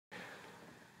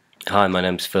Hi, my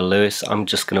name's Phil Lewis. I'm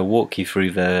just going to walk you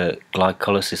through the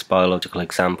glycolysis biological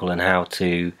example and how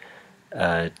to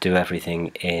do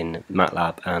everything in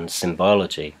MATLAB and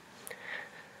SymBiology.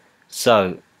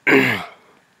 So,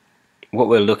 what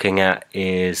we're looking at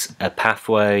is a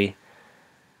pathway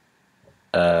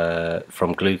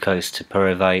from glucose to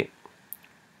pyruvate,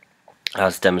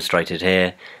 as demonstrated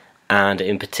here, and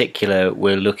in particular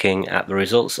we're looking at the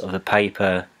results of the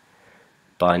paper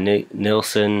by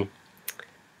Nielsen,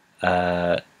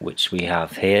 which we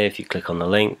have here if you click on the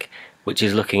link, which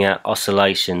is looking at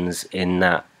oscillations in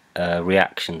that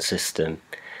reaction system.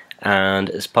 And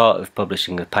as part of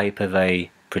publishing the paper, they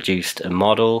produced a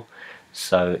model.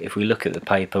 So if we look at the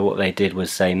paper, what they did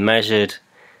was they measured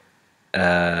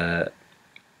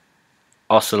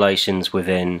oscillations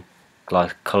within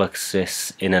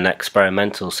glycolysis in an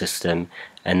experimental system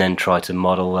and then try to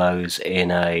model those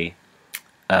in a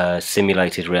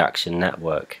simulated reaction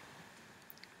network.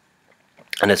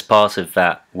 And as part of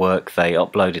that work, they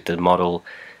uploaded the model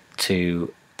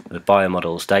to the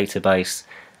biomodels database.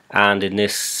 And in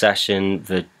this session,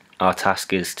 our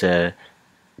task is to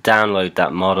download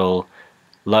that model,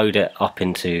 load it up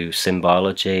into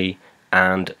SymBiology,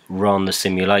 and run the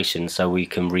simulation so we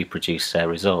can reproduce their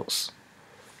results.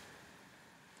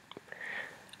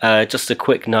 Just a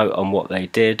quick note on what they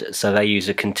did. So they use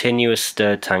a continuous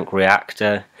stirred tank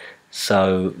reactor.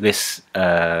 So this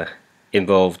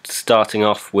involved starting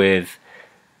off with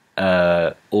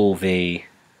all the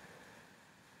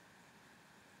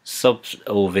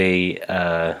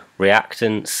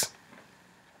reactants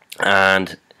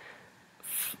and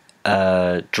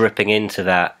dripping into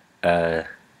that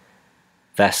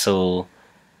vessel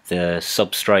the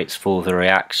substrates for the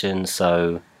reaction.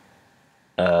 So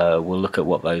we'll look at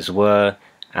what those were,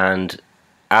 and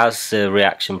as the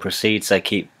reaction proceeds they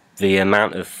keep the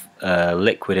amount of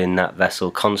liquid in that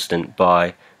vessel constant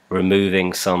by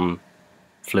removing some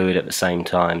fluid at the same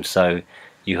time. So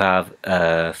you have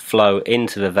flow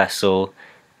into the vessel,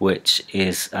 which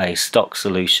is a stock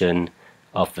solution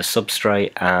of the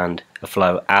substrate, and a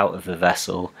flow out of the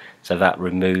vessel, so that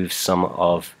removes some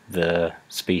of the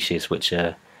species which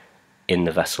are in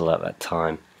the vessel at that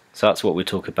time. So that's what we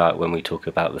talk about when we talk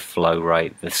about the flow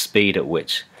rate, the speed at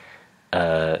which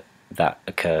that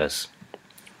occurs.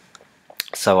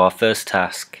 So our first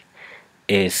task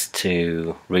is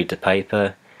to read the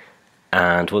paper,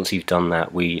 and once you've done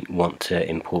that we want to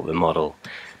import the model.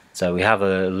 So we have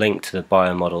a link to the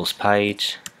biomodels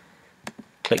page.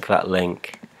 Click that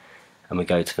link and we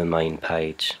go to the main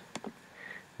page.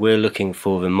 We're looking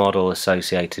for the model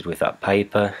associated with that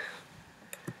paper.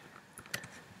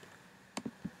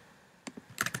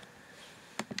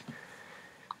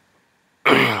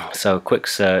 So a quick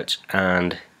search,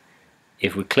 and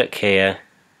if we click here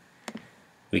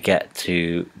we get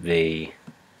to the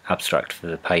abstract for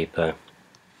the paper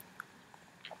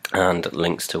and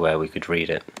links to where we could read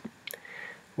it.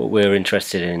 What we're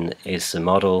interested in is the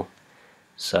model.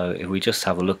 So if we just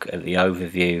have a look at the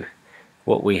overview,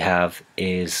 what we have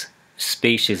is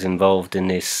species involved in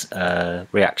this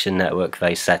reaction network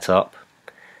they set up,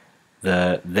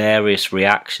 the various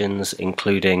reactions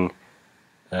including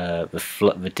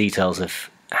the details of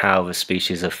how the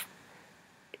species of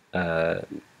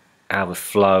how the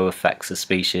flow affects the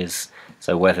species,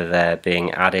 so whether they're being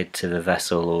added to the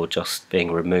vessel or just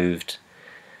being removed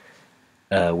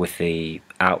with the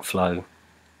outflow.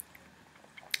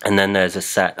 And then there's a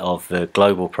set of the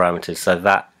global parameters, so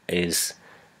that is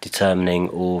determining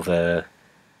all the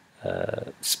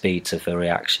speeds of the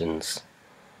reactions.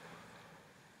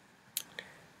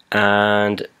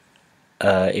 And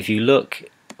if you look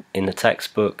in the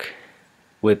textbook,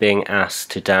 we're being asked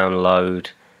to download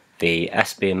the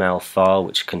SBML file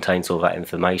which contains all that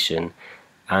information,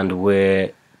 and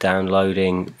we're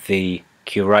downloading the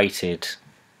curated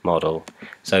model.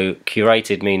 So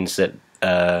curated means that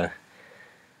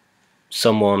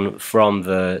someone from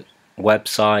the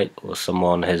website or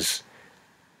someone has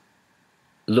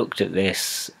looked at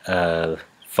this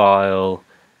file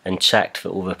and checked that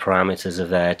all the parameters are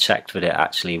there, checked that it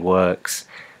actually works.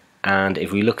 And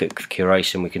if we look at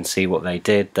curation we can see what they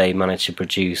did. They managed to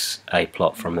produce a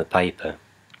plot from the paper.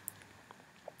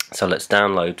 So let's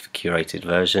download the curated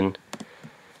version.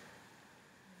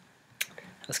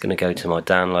 That's going to go to my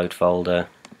download folder,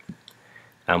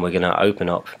 and we're going to open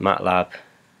up MATLAB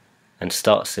and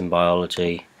start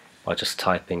SymBiology by just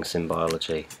typing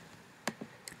SymBiology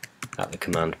at the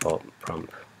command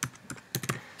prompt.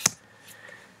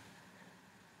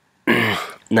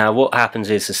 Now what happens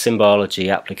is the SymBiology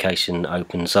application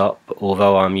opens up.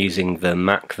 Although I'm using the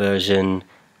Mac version,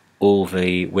 all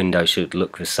the windows should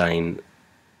look the same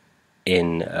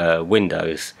in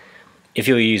Windows. If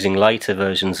you're using later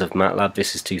versions of MATLAB,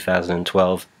 this is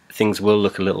 2012, things will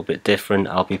look a little bit different.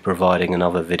 I'll be providing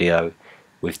another video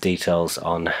with details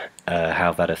on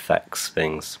how that affects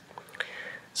things.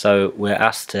 So we're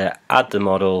asked to add the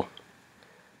model,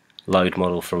 load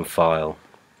model from file.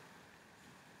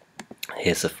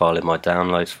 Here's the file in my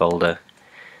downloads folder,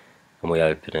 and we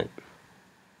open it.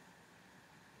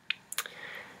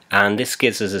 And this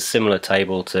gives us a similar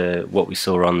table to what we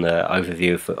saw on the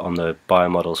overview on the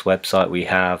biomodels website. We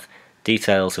have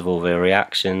details of all the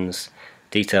reactions,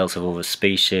 details of all the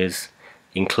species,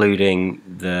 including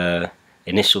the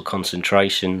initial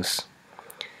concentrations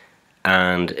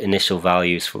and initial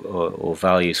values or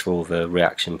values for all the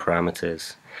reaction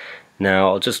parameters. Now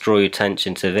I'll just draw your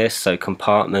attention to this. So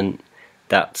compartment,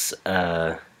 that's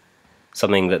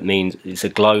something that means it's a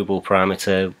global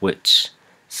parameter which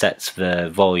sets the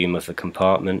volume of the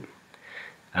compartment,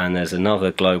 and there's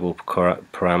another global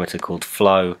parameter called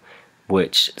flow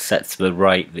which sets the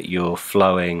rate that you're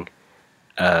flowing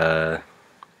through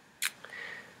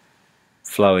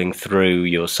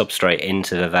your substrate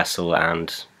into the vessel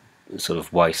and sort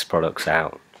of waste products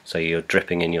out, so you're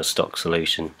dripping in your stock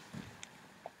solution.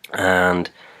 And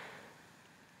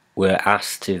we're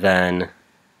asked to then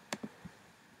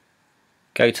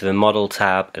go to the model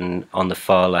tab, and on the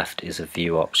far left is a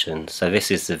view option. So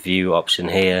this is the view option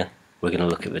here. We're going to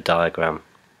look at the diagram,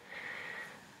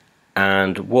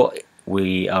 and what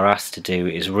we are asked to do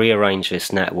is rearrange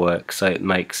this network so it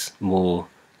makes more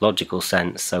logical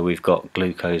sense. So we've got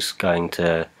glucose going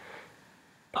to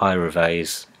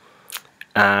pyruvase,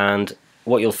 and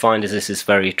what you'll find is this is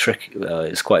very tricky.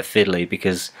 It's quite fiddly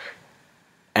because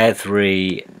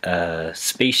every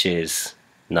species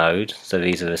node, so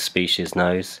these are the species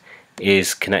nodes,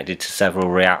 is connected to several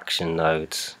reaction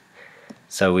nodes.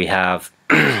 So we have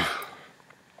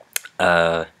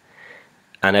and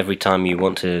every time you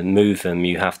want to move them,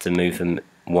 you have to move them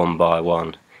one by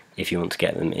one if you want to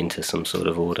get them into some sort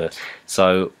of order.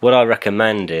 So what I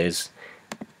recommend is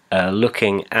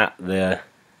looking at the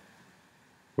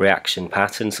reaction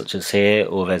pattern, such as here,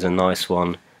 or there's a nice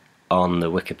one on the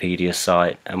Wikipedia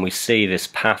site, and we see this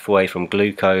pathway from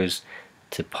glucose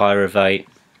to pyruvate,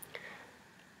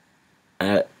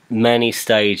 many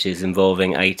stages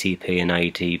involving ATP and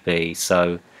ATP.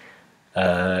 So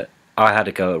I had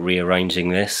to go at rearranging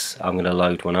this. I'm going to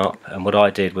load one up, and what I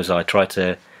did was I tried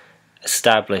to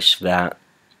establish that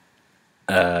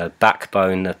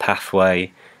backbone, the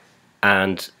pathway,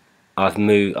 and I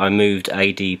moved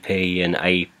ADP and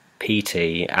APT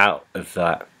out of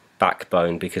that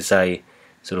backbone because they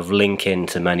sort of link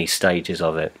into many stages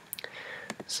of it.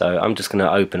 So I'm just going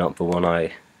to open up the one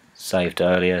I saved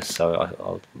earlier, so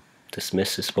I'll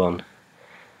dismiss this one.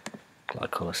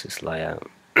 Glycolysis layout.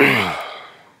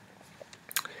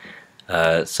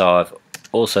 So I've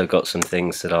also got some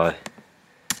things that I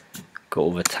got,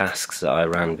 all the tasks that I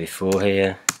ran before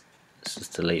here. Let's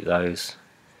just delete those.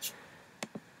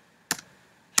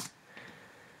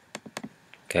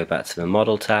 Go back to the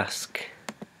model task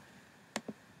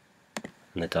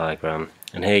and the diagram,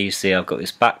 and here you see I've got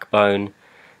this backbone,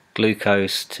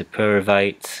 glucose to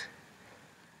pyruvate,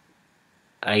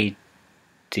 ADP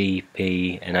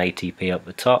and ATP up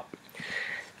the top,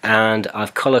 and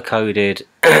I've color coded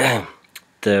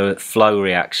the flow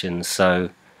reactions.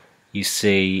 So you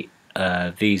see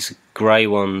these grey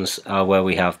ones are where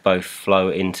we have both flow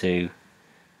into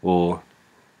the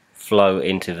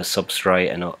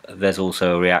substrate, and there's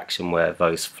also a reaction where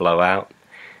those flow out.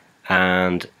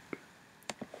 And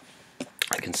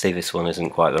I can see this one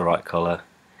isn't quite the right colour.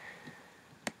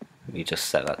 We just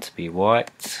set that to be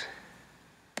white.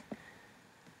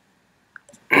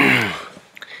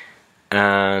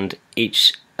 And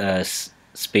each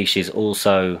species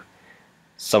also,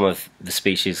 some of the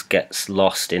species gets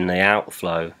lost in the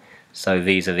outflow. So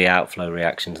these are the outflow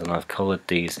reactions, and I've coloured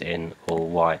these in all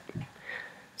white.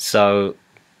 So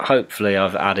hopefully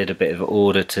I've added a bit of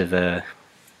order to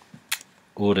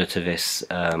this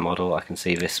model. I can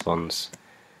see this one's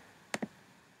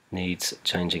needs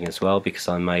changing as well because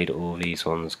I made all these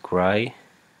ones grey.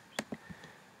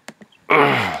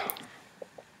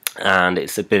 And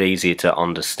it's a bit easier to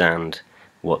understand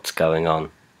what's going on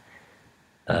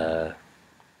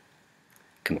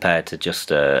compared to just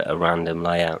a random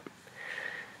layout.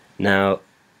 Now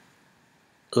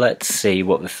let's see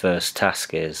what the first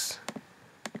task is.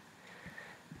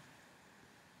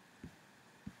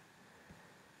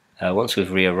 Once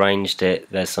we've rearranged it,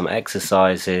 there's some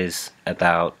exercises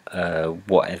about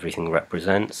what everything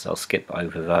represents. I'll skip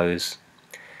over those.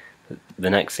 The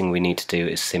next thing we need to do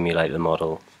is simulate the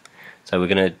model. So we're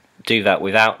going to do that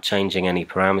without changing any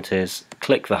parameters,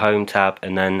 click the Home tab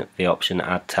and then the option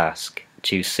Add Task.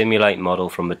 Choose Simulate Model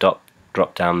from the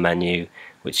drop down menu,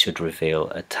 which should reveal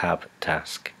a tab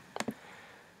task.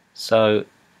 So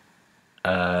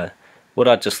what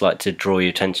I'd just like to draw your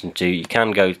attention to, you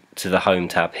can go to the Home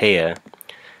tab here,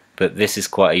 but this is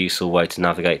quite a useful way to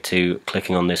navigate to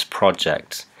clicking on this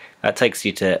project. That takes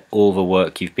you to all the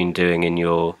work you've been doing in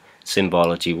your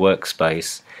SimBiology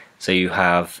workspace. So you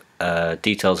have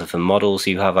details of the models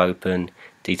you have open,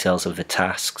 details of the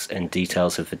tasks, and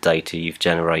details of the data you've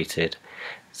generated.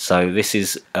 So this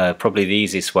is probably the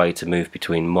easiest way to move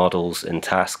between models and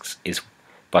tasks is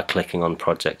by clicking on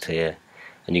project here.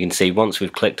 And you can see once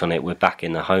we've clicked on it, we're back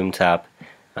in the Home tab,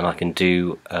 and I can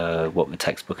do what the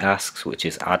textbook asks, which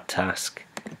is Add Task,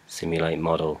 Simulate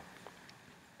Model.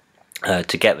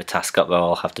 To get the task up though,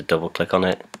 I'll have to double click on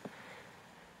it.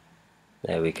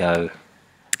 There we go.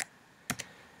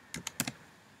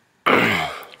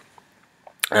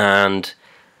 And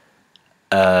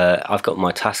I've got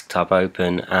my task tab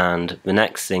open, and the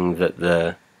next thing that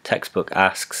the textbook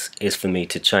asks is for me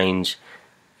to change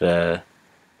the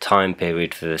time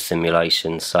period for the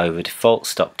simulation. So the default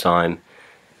stop time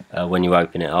when you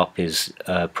open it up is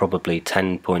probably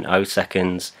 10.0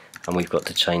 seconds, and we've got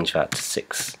to change that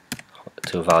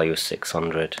to a value of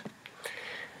 600.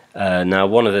 Now,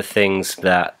 one of the things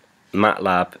that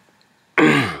MATLAB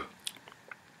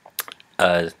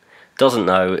doesn't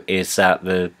know is that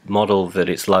the model that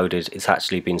it's loaded is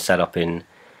actually been set up in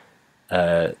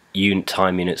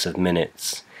time units of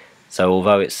minutes. So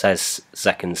although it says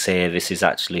seconds here, this is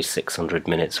actually 600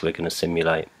 minutes we're going to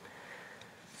simulate.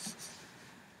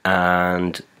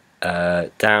 And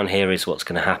down here is what's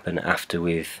going to happen after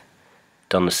we've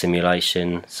done the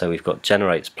simulation. So we've got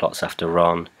generates plots after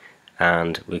run,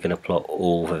 and we're going to plot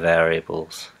all the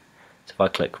variables. So if I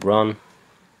click run,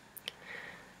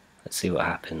 let's see what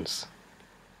happens.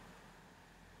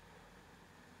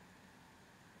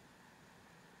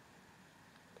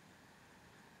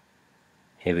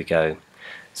 Here we go.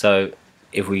 So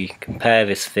if we compare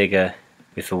this figure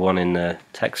with the one in the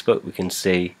textbook, we can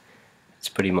see it's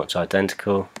pretty much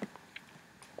identical.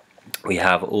 We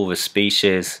have all the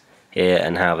species here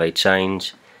and how they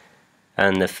change,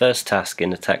 and the first task in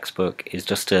the textbook is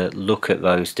just to look at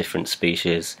those different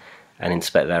species and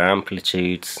inspect their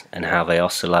amplitudes and how they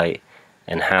oscillate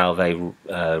and how they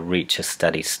reach a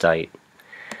steady state.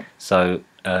 So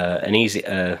an easy,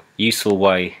 useful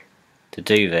way to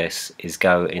do this is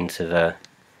go into the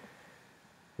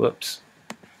plot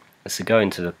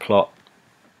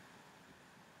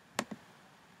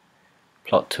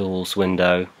tools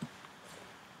window,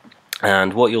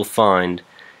 and what you'll find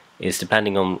is,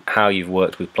 depending on how you've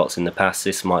worked with plots in the past,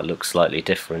 this might look slightly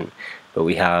different, but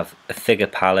we have a figure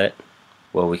palette.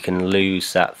 Well, we can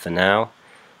lose that for now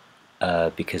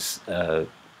because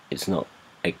it's not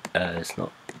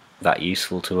that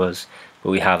useful to us. But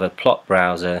we have a plot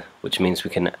browser, which means we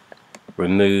can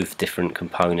remove different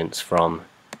components from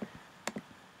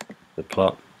the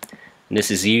plot. And this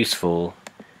is useful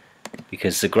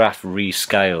because the graph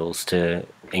rescales to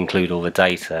include all the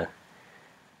data,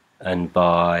 and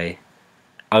by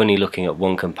only looking at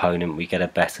one component we get a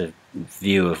better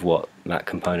view of what that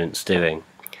component's doing.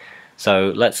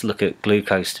 So let's look at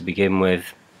glucose to begin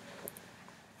with.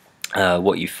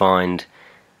 What you find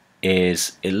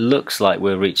is it looks like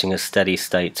we're reaching a steady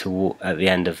state at the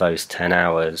end of those 10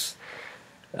 hours,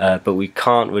 but we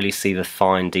can't really see the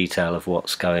fine detail of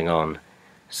what's going on.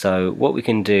 So what we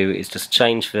can do is just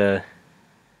change the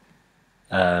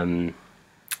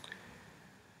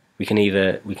we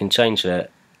can change the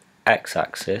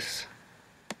x-axis,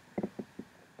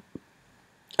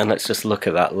 and let's just look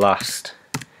at that last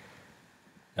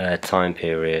time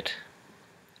period,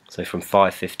 so from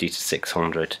 550 to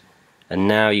 600. And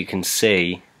now you can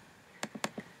see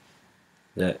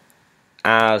that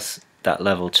as that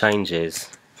level changes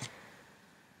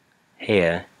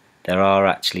here, there are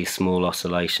actually small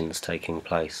oscillations taking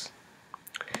place.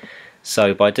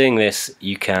 So by doing this,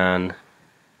 you can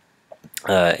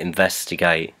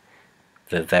investigate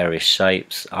the various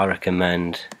shapes. I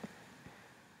recommend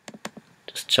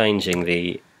just changing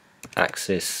the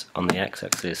axis on the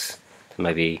x-axis to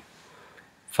maybe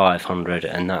 500,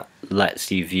 and that lets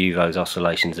you view those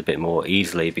oscillations a bit more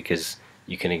easily because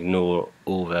you can ignore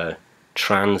all the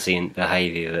transient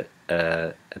behavior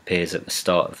that appears at the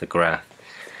start of the graph,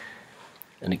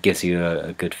 and it gives you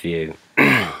a good view.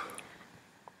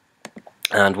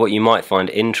 And what you might find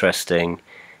interesting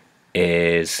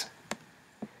is,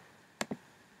 if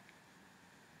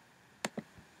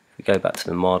we go back to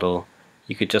the model,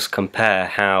 you could just compare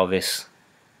how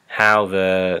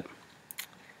the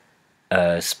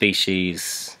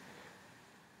species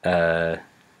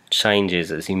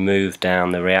changes as you move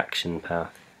down the reaction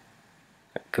path.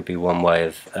 That could be one way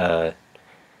of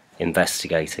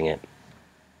investigating it.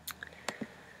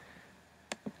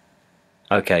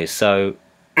 Okay, so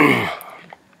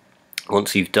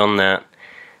once you've done that,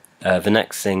 the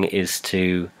next thing is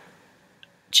to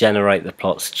generate the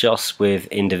plots just with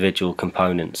individual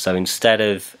components. So instead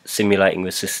of simulating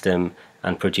the system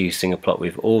and producing a plot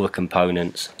with all the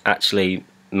components, actually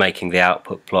making the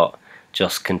output plot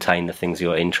just contain the things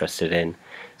you're interested in.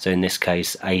 So in this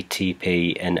case,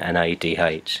 ATP and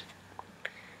NADH.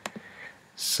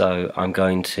 So I'm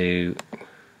going to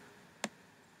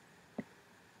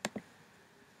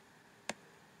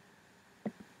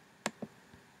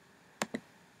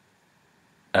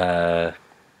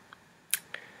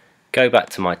go back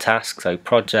to my task, so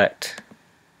project,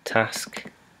 task,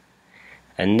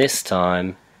 and this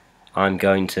time I'm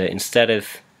going to, instead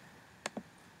of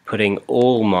putting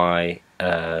all my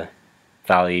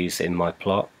values in my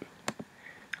plot,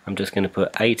 I'm just going to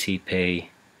put ATP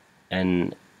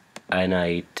and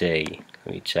NAD, let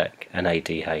me check,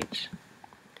 NADH.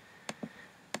 So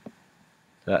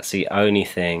that's the only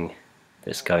thing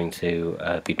that's going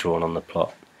to be drawn on the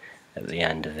plot at the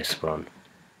end of this run.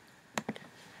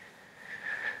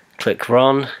 Click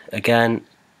run again,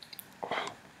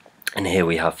 and here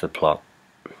we have the plot.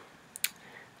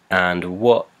 And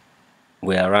what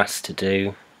we are asked to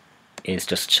do is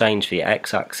just change the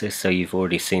x-axis, so you've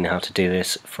already seen how to do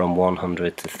this, from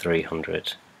 100 to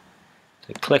 300.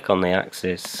 So click on the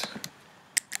axis,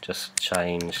 just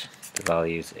change the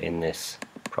values in this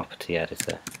property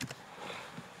editor.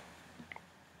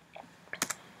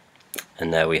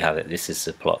 And there we have it. This is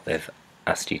the plot they've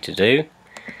asked you to do.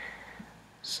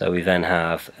 So we then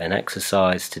have an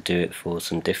exercise to do it for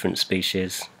some different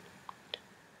species,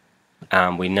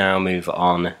 and we now move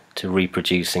on to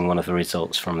reproducing one of the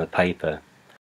results from the paper.